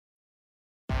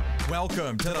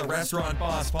Welcome to the Restaurant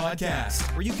Boss Podcast,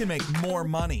 where you can make more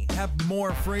money, have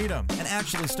more freedom, and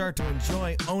actually start to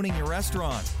enjoy owning your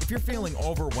restaurant. If you're feeling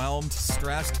overwhelmed,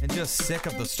 stressed, and just sick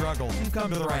of the struggle, you've come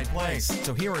to the right place.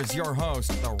 So here is your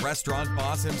host, the Restaurant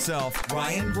Boss himself,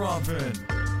 Ryan Gromfin.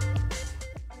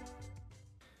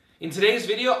 In today's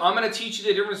video, I'm going to teach you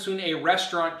the difference between a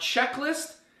restaurant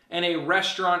checklist and a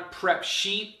restaurant prep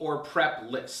sheet or prep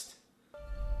list.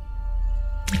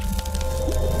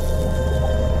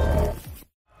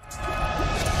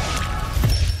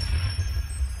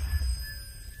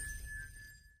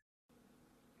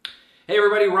 Hey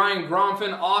everybody, Ryan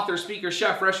Gromfin, author, speaker,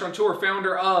 chef, restaurateur,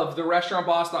 founder of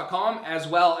therestaurantboss.com, as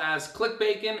well as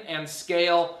ClickBacon and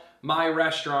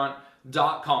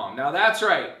ScaleMyRestaurant.com. Now that's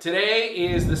right, today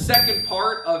is the second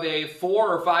part of a 4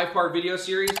 or 5 part video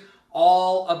series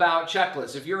all about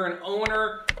checklists. If you're an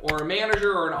owner or a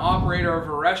manager or an operator of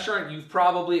a restaurant, you've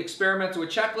probably experimented with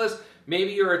checklists.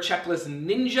 Maybe you're a checklist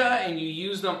ninja and you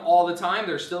use them all the time.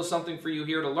 There's still something for you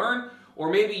here to learn. Or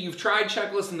maybe you've tried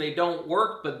checklists and they don't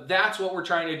work, but that's what we're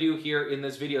trying to do here in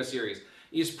this video series,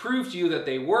 is prove to you that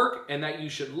they work and that you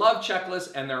should love checklists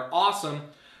and they're awesome.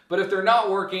 But if they're not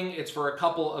working, it's for a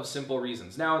couple of simple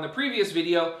reasons. Now, in the previous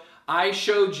video, I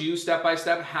showed you step by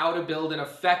step how to build an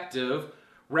effective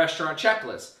restaurant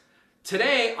checklist.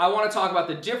 Today, I want to talk about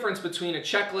the difference between a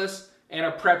checklist and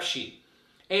a prep sheet.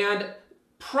 And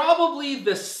probably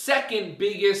the second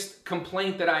biggest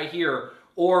complaint that I hear,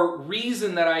 or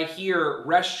reason that I hear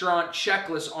restaurant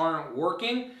checklists aren't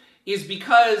working, is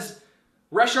because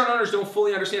restaurant owners don't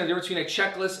fully understand the difference between a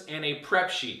checklist and a prep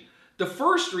sheet. The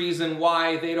first reason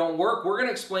why they don't work, we're going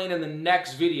to explain in the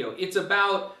next video. It's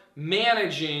about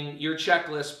managing your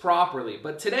checklist properly.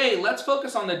 But today, let's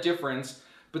focus on the difference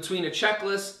between a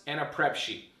checklist and a prep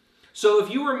sheet. So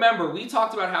if you remember, we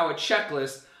talked about how a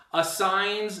checklist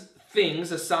assigns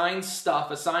things, assigns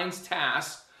stuff, assigns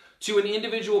tasks to an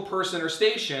individual person or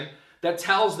station that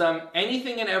tells them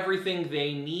anything and everything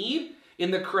they need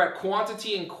in the correct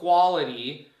quantity and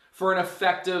quality for an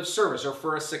effective service or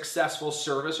for a successful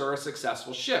service or a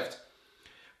successful shift.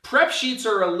 Prep sheets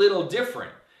are a little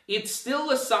different. It's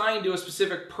still assigned to a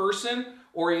specific person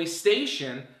or a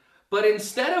station, but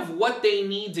instead of what they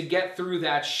need to get through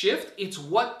that shift, it's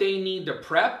what they need to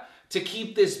prep to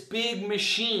keep this big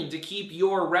machine, to keep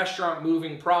your restaurant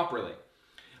moving properly.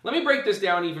 Let me break this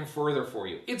down even further for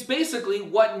you. It's basically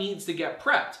what needs to get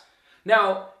prepped.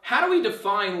 Now, how do we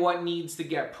define what needs to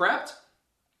get prepped?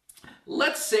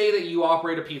 Let's say that you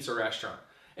operate a pizza restaurant,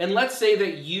 and let's say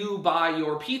that you buy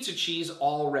your pizza cheese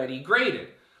already grated.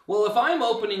 Well, if I'm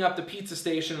opening up the pizza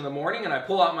station in the morning and I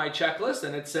pull out my checklist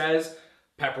and it says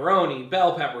pepperoni,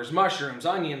 bell peppers, mushrooms,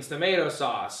 onions, tomato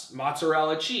sauce,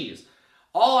 mozzarella cheese,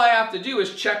 all I have to do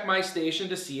is check my station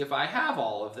to see if I have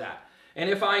all of that. And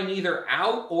if I'm either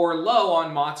out or low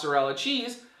on mozzarella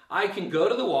cheese, I can go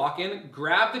to the walk-in,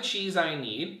 grab the cheese I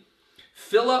need,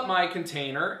 fill up my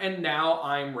container, and now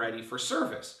I'm ready for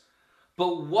service.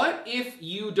 But what if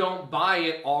you don't buy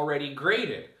it already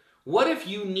grated? What if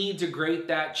you need to grate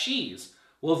that cheese?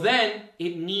 Well, then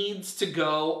it needs to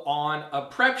go on a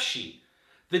prep sheet.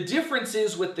 The difference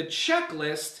is with the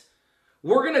checklist,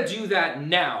 we're going to do that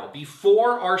now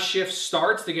before our shift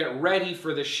starts to get ready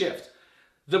for the shift.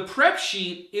 The prep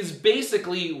sheet is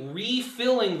basically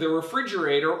refilling the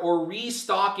refrigerator or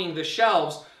restocking the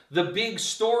shelves, the big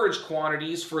storage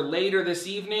quantities for later this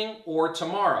evening or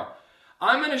tomorrow.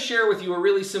 I'm going to share with you a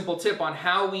really simple tip on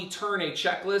how we turn a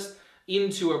checklist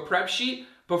into a prep sheet.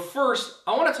 But first,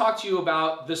 I want to talk to you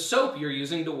about the soap you're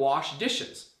using to wash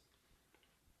dishes.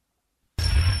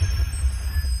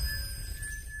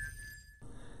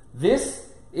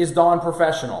 This is Dawn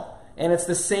Professional, and it's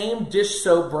the same dish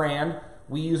soap brand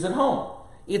we use at home.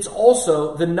 It's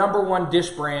also the #1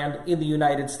 dish brand in the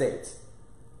United States.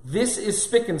 This is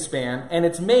Spick and Span, and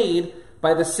it's made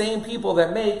by the same people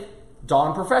that make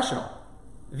Dawn Professional.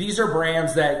 These are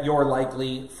brands that you're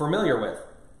likely familiar with,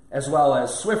 as well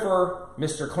as Swiffer,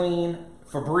 Mr. Clean,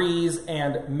 Febreze,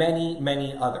 and many,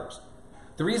 many others.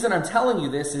 The reason I'm telling you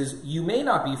this is you may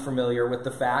not be familiar with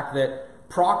the fact that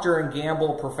Procter &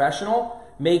 Gamble Professional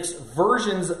makes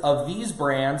versions of these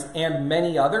brands and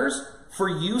many others for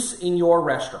use in your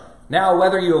restaurant. Now,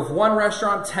 whether you have 1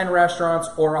 restaurant, 10 restaurants,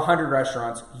 or 100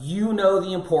 restaurants, you know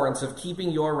the importance of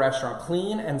keeping your restaurant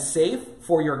clean and safe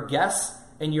for your guests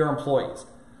and your employees.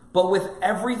 But with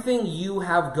everything you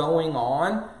have going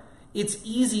on, it's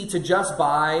easy to just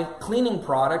buy cleaning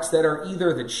products that are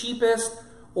either the cheapest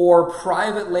or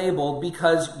private labeled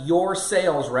because your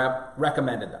sales rep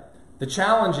recommended them. The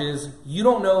challenge is you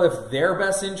don't know if their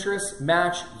best interests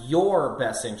match your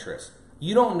best interests.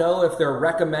 You don't know if they're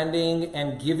recommending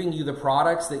and giving you the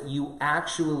products that you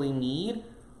actually need,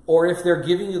 or if they're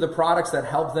giving you the products that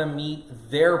help them meet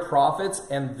their profits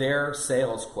and their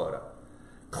sales quota.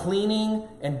 Cleaning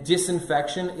and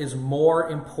disinfection is more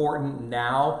important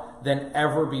now than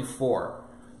ever before.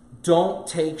 Don't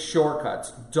take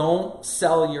shortcuts. Don't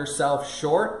sell yourself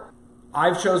short.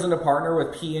 I've chosen to partner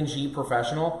with P&G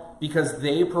Professional because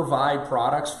they provide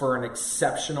products for an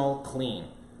exceptional clean.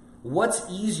 What's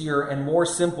easier and more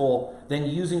simple than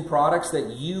using products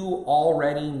that you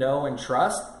already know and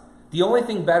trust? The only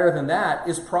thing better than that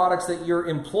is products that your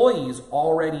employees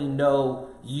already know,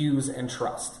 use, and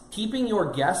trust. Keeping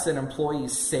your guests and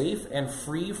employees safe and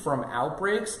free from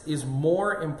outbreaks is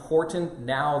more important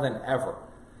now than ever.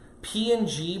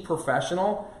 P&G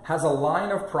Professional has a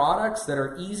line of products that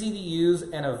are easy to use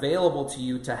and available to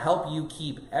you to help you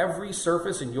keep every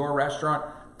surface in your restaurant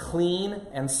clean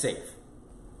and safe.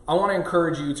 I want to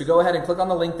encourage you to go ahead and click on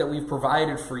the link that we've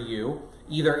provided for you,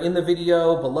 either in the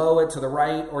video, below it, to the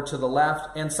right, or to the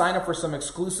left, and sign up for some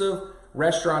exclusive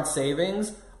restaurant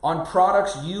savings on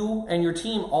products you and your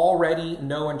team already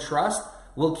know and trust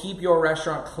will keep your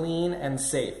restaurant clean and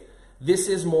safe. This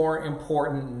is more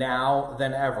important now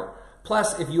than ever.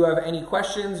 Plus, if you have any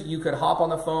questions, you could hop on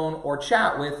the phone or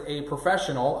chat with a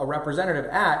professional, a representative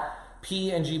at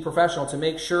P&G Professional to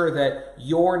make sure that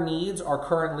your needs are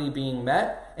currently being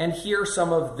met and hear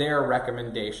some of their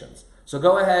recommendations. So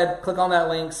go ahead, click on that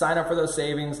link, sign up for those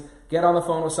savings, get on the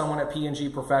phone with someone at P&G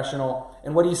Professional,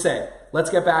 and what do you say? Let's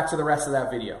get back to the rest of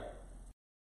that video.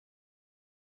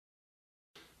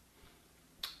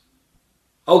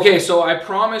 Okay, so I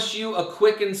promised you a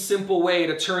quick and simple way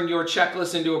to turn your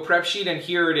checklist into a prep sheet, and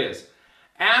here it is.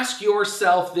 Ask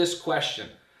yourself this question.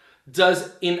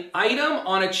 Does an item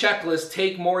on a checklist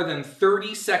take more than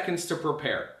 30 seconds to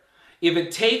prepare? If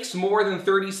it takes more than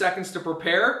 30 seconds to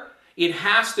prepare, it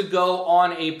has to go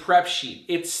on a prep sheet.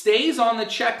 It stays on the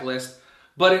checklist,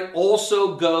 but it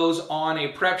also goes on a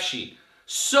prep sheet.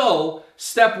 So,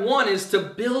 step one is to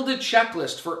build a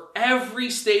checklist for every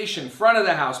station, front of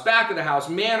the house, back of the house,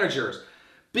 managers.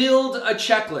 Build a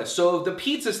checklist. So the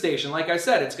pizza station, like I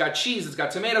said, it's got cheese, it's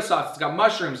got tomato sauce, it's got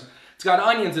mushrooms, it's got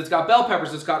onions, it's got bell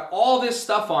peppers, it's got all this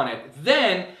stuff on it.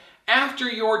 Then, after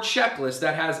your checklist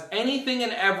that has anything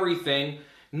and everything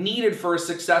needed for a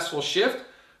successful shift,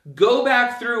 go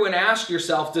back through and ask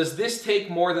yourself, does this take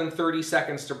more than 30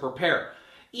 seconds to prepare?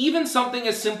 Even something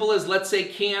as simple as, let's say,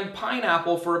 canned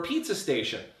pineapple for a pizza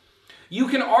station. You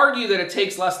can argue that it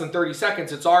takes less than 30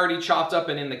 seconds. It's already chopped up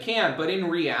and in the can. But in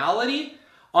reality,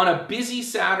 on a busy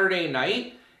Saturday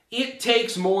night, it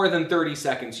takes more than 30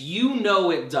 seconds. You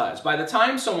know it does. By the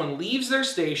time someone leaves their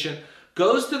station,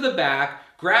 goes to the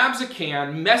back, grabs a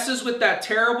can, messes with that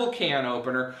terrible can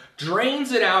opener,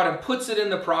 drains it out and puts it in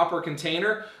the proper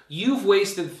container, you've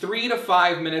wasted 3 to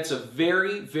 5 minutes of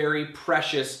very, very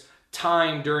precious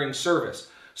time during service.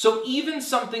 So even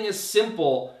something as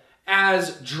simple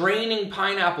as draining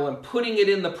pineapple and putting it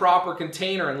in the proper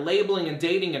container and labeling and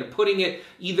dating it and putting it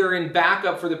either in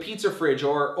backup for the pizza fridge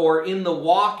or in the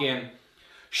walk-in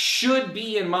should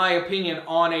be, in my opinion,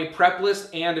 on a prep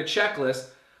list and a checklist,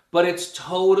 but it's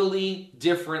totally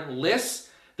different lists.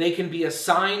 They can be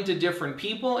assigned to different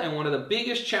people, and one of the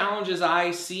biggest challenges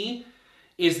I see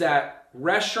is that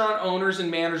restaurant owners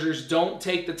and managers don't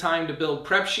take the time to build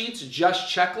prep sheets,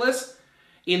 just checklists,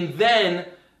 and then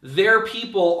their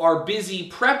people are busy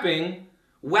prepping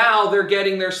while they're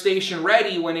getting their station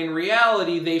ready, when in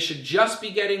reality they should just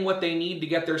be getting what they need to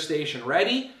get their station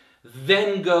ready,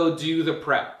 then go do the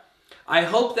prep. I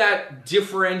hope that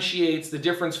differentiates the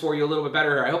difference for you a little bit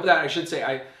better here. I hope that,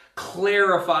 I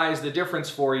clarifies the difference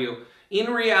for you.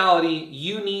 In reality,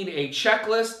 you need a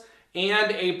checklist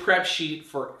and a prep sheet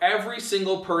for every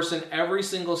single person, every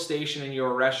single station in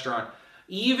your restaurant.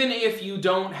 Even if you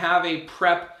don't have a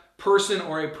prep person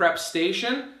or a prep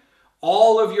station,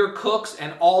 all of your cooks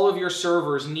and all of your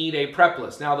servers need a prep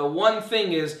list. Now, the one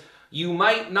thing is, you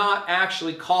might not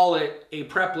actually call it a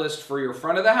prep list for your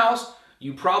front of the house.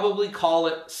 You probably call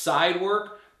it side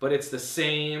work, but it's the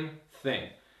same thing.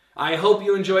 I hope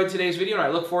you enjoyed today's video, and I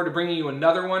look forward to bringing you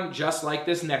another one just like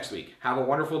this next week. Have a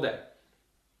wonderful day.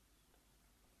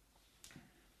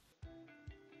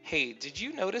 Hey, did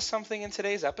you notice something in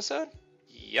today's episode?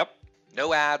 Yep.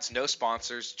 No ads, no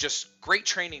sponsors, just great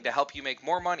training to help you make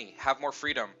more money, have more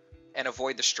freedom, and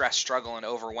avoid the stress, struggle, and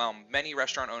overwhelm many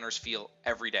restaurant owners feel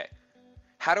every day.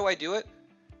 How do I do it?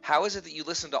 How is it that you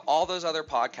listen to all those other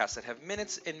podcasts that have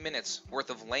minutes and minutes worth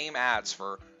of lame ads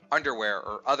for underwear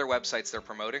or other websites they're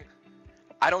promoting?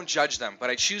 I don't judge them, but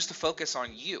I choose to focus on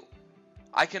you.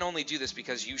 I can only do this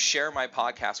because you share my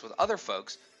podcast with other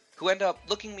folks who end up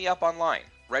looking me up online,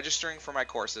 registering for my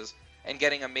courses, and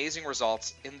getting amazing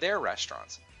results in their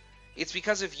restaurants. It's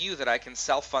because of you that I can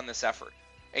self-fund this effort,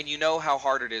 and you know how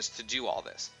hard it is to do all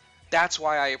this. That's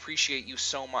why I appreciate you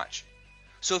so much.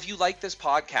 So if you like this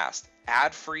podcast,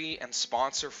 ad-free and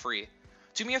sponsor-free,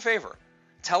 do me a favor.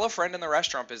 Tell a friend in the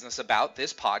restaurant business about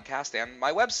this podcast and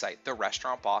my website,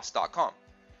 therestaurantboss.com.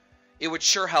 It would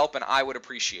sure help and I would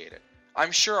appreciate it.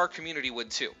 I'm sure our community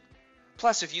would too.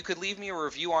 Plus, if you could leave me a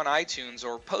review on iTunes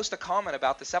or post a comment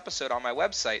about this episode on my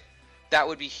website, that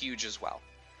would be huge as well.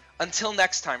 Until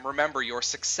next time, remember your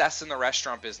success in the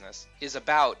restaurant business is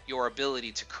about your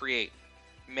ability to create,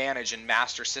 manage, and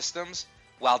master systems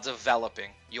while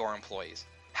developing your employees.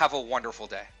 Have a wonderful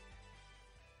day.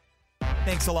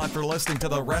 Thanks a lot for listening to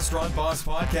the Restaurant Boss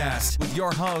Podcast with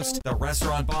your host, the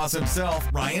restaurant boss himself,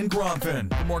 Ryan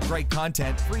Gromfin. For more great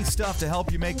content, free stuff to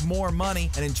help you make more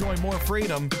money and enjoy more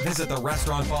freedom, visit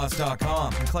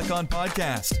therestaurantboss.com and click on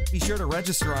podcast. Be sure to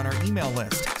register on our email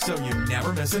list so you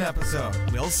never miss an episode.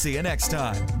 We'll see you next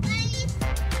time.